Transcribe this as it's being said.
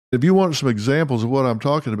If you want some examples of what I'm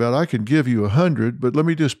talking about, I can give you 100, but let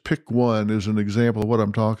me just pick one as an example of what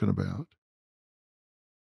I'm talking about.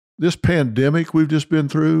 This pandemic we've just been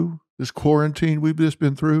through, this quarantine we've just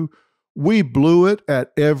been through, we blew it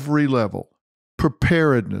at every level.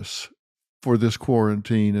 Preparedness for this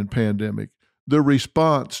quarantine and pandemic, the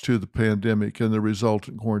response to the pandemic and the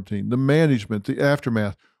resultant quarantine, the management, the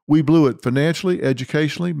aftermath. We blew it financially,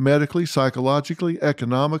 educationally, medically, psychologically,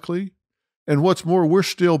 economically. And what's more, we're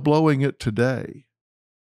still blowing it today.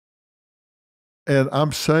 And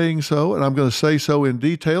I'm saying so, and I'm going to say so in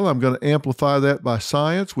detail. I'm going to amplify that by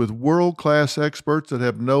science with world-class experts that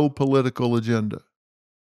have no political agenda.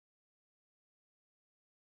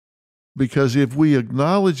 Because if we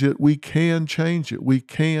acknowledge it, we can change it. We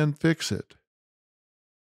can fix it.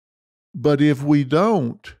 But if we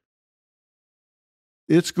don't,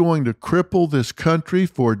 it's going to cripple this country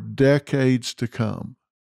for decades to come.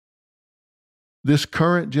 This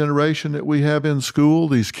current generation that we have in school,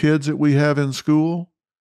 these kids that we have in school,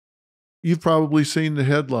 you've probably seen the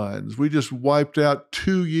headlines. We just wiped out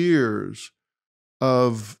 2 years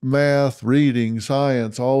of math, reading,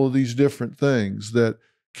 science, all of these different things that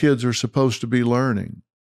kids are supposed to be learning.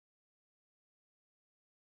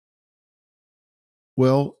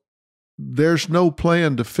 Well, there's no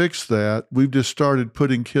plan to fix that. We've just started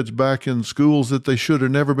putting kids back in schools that they should have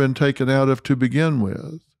never been taken out of to begin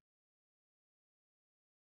with.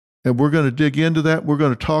 And we're going to dig into that. We're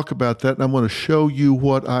going to talk about that, and I'm going to show you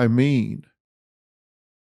what I mean.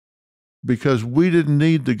 Because we didn't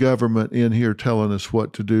need the government in here telling us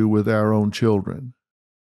what to do with our own children.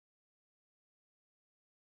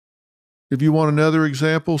 If you want another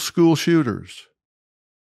example, school shooters.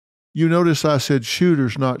 You notice I said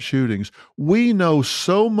shooters, not shootings. We know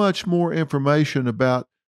so much more information about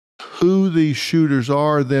who these shooters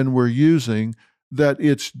are than we're using that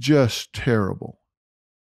it's just terrible.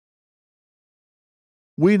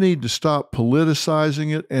 We need to stop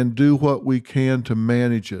politicizing it and do what we can to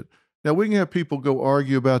manage it. Now, we can have people go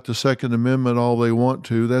argue about the Second Amendment all they want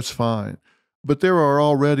to. That's fine. But there are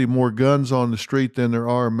already more guns on the street than there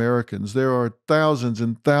are Americans. There are thousands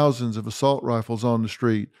and thousands of assault rifles on the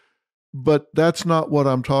street. But that's not what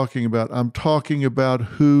I'm talking about. I'm talking about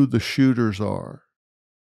who the shooters are.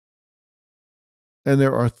 And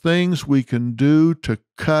there are things we can do to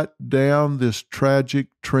cut down this tragic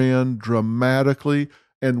trend dramatically,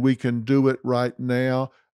 and we can do it right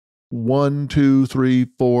now. 1, 2, 3,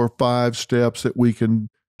 4, 5 steps that we can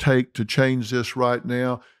take to change this right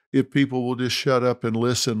now if people will just shut up and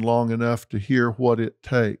listen long enough to hear what it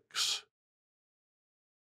takes.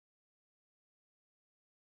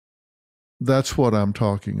 That's what I'm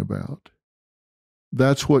talking about.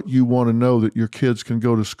 That's what you want to know, that your kids can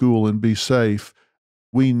go to school and be safe.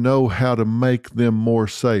 We know how to make them more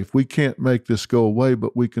safe. We can't make this go away,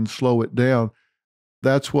 but we can slow it down.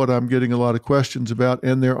 That's what I'm getting a lot of questions about,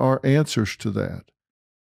 and there are answers to that.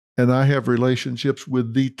 And I have relationships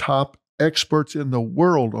with the top experts in the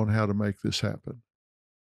world on how to make this happen.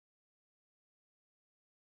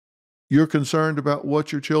 You're concerned about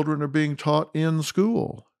what your children are being taught in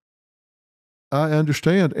school. I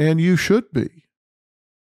understand, and you should be.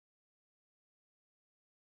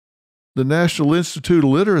 The National Institute of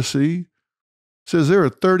Literacy says there are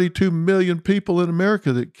 32 million people in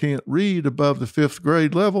America that can't read above the 5th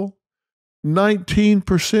grade level.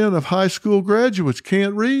 19% of high school graduates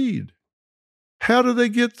can't read. How do they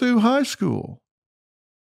get through high school?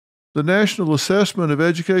 The National Assessment of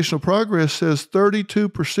Educational Progress says 32%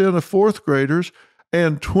 of 4th graders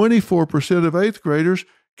and 24% of 8th graders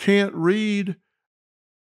can't read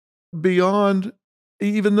beyond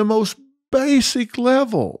even the most basic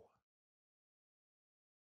level.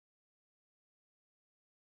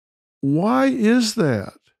 Why is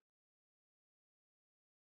that?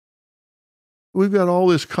 We've got all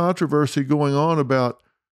this controversy going on about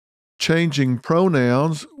changing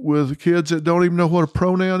pronouns with kids that don't even know what a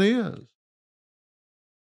pronoun is.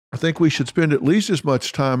 I think we should spend at least as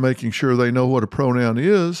much time making sure they know what a pronoun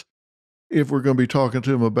is if we're going to be talking to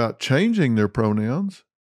them about changing their pronouns.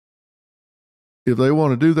 If they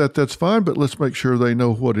want to do that, that's fine, but let's make sure they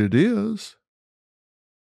know what it is.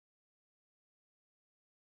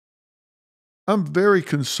 I'm very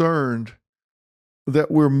concerned that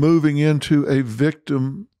we're moving into a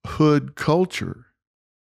victimhood culture.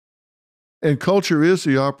 And culture is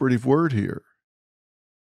the operative word here.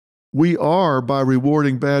 We are, by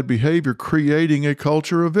rewarding bad behavior, creating a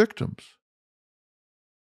culture of victims.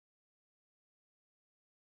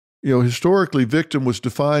 You know, historically, victim was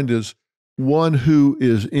defined as one who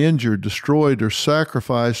is injured, destroyed, or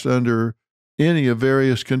sacrificed under any of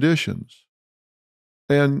various conditions.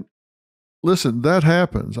 And Listen, that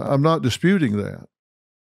happens. I'm not disputing that.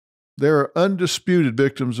 There are undisputed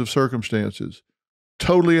victims of circumstances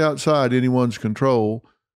totally outside anyone's control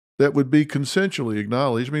that would be consensually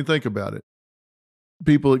acknowledged. I mean, think about it.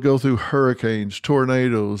 People that go through hurricanes,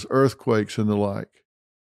 tornadoes, earthquakes, and the like.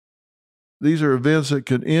 These are events that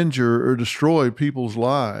can injure or destroy people's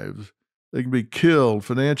lives. They can be killed,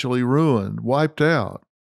 financially ruined, wiped out.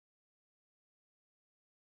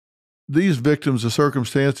 These victims of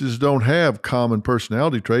circumstances don't have common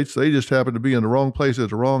personality traits. They just happen to be in the wrong place at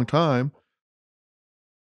the wrong time.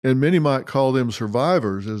 And many might call them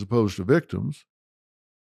survivors as opposed to victims.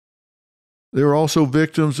 They are also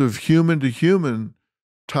victims of human-to-human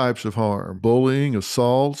types of harm: bullying,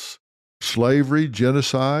 assaults, slavery,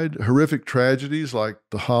 genocide, horrific tragedies like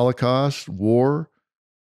the Holocaust, war,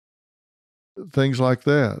 things like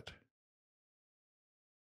that.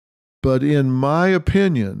 But in my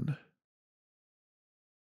opinion,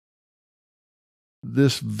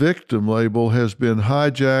 this victim label has been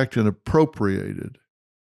hijacked and appropriated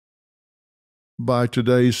by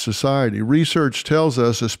today's society. Research tells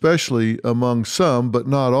us, especially among some, but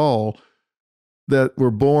not all, that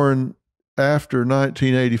were born after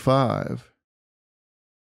 1985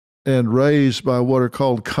 and raised by what are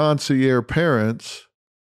called concierge parents,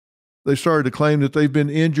 they started to claim that they've been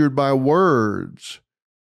injured by words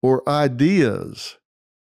or ideas.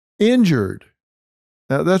 Injured.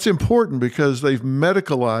 Now, that's important because they've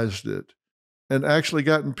medicalized it and actually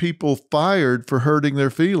gotten people fired for hurting their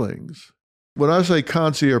feelings. When I say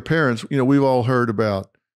concierge parents, we've all heard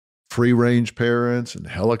about free-range parents and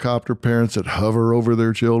helicopter parents that hover over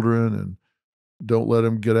their children and don't let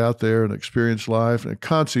them get out there and experience life. And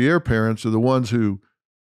concierge parents are the ones who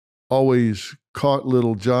always caught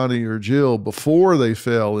little Johnny or Jill before they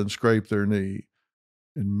fell and scraped their knee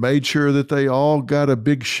and made sure that they all got a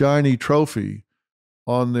big shiny trophy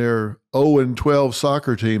on their 0-12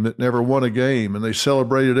 soccer team that never won a game, and they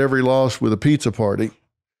celebrated every loss with a pizza party.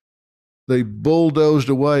 They bulldozed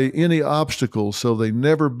away any obstacles, so they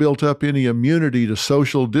never built up any immunity to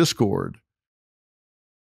social discord.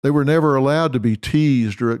 They were never allowed to be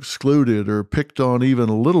teased or excluded or picked on even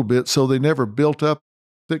a little bit, so they never built up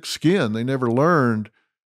thick skin. They never learned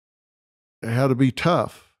how to be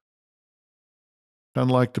tough. Kind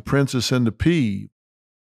of like the princess and the pea.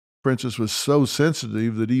 Princess was so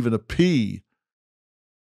sensitive that even a pea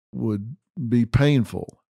would be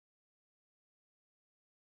painful.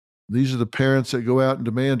 These are the parents that go out and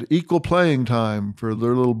demand equal playing time for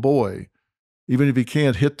their little boy, even if he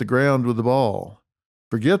can't hit the ground with the ball.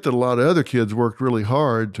 Forget that a lot of other kids worked really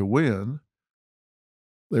hard to win.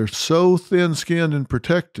 They're so thin-skinned and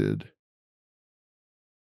protected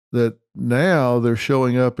that now they're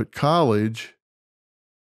showing up at college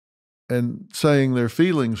and saying their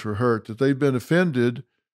feelings were hurt, that they've been offended,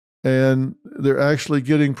 and they're actually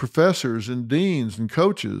getting professors and deans and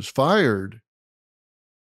coaches fired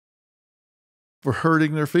for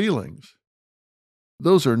hurting their feelings.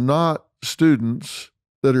 Those are not students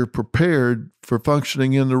that are prepared for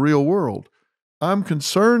functioning in the real world. I'm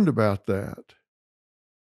concerned about that.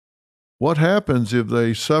 What happens if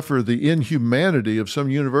they suffer the inhumanity of some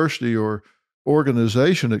university or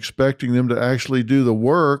organization expecting them to actually do the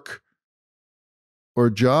work or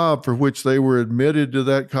job for which they were admitted to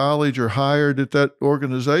that college or hired at that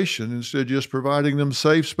organization, instead of just providing them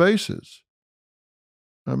safe spaces?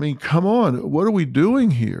 I mean, come on, what are we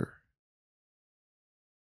doing here?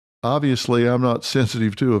 Obviously, I'm not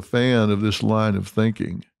sensitive to a fan of this line of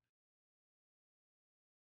thinking.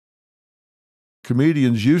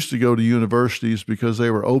 Comedians used to go to universities because they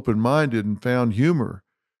were open-minded and found humor.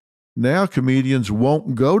 Now comedians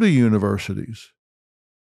won't go to universities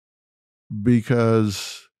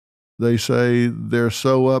because they say they're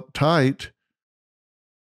so uptight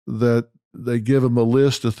that they give them a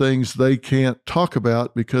list of things they can't talk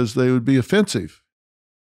about because they would be offensive.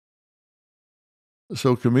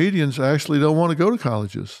 So comedians actually don't want to go to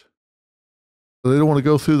colleges. They don't want to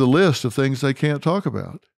go through the list of things they can't talk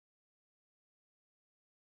about.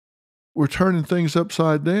 We're turning things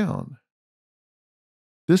upside down.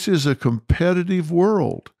 This is a competitive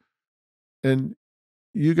world. And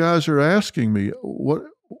you guys are asking me,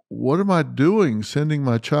 what am I doing sending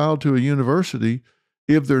my child to a university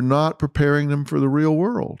if they're not preparing them for the real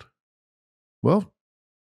world? Well,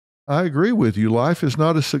 I agree with you. Life is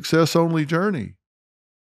not a success-only journey.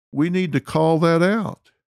 We need to call that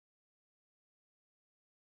out.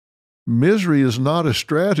 Misery is not a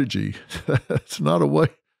strategy. It's not a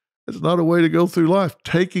way to go through life.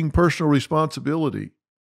 Taking personal responsibility,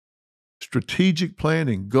 strategic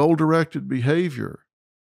planning, goal-directed behavior,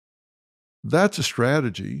 that's a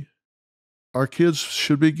strategy. Our kids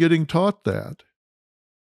should be getting taught that.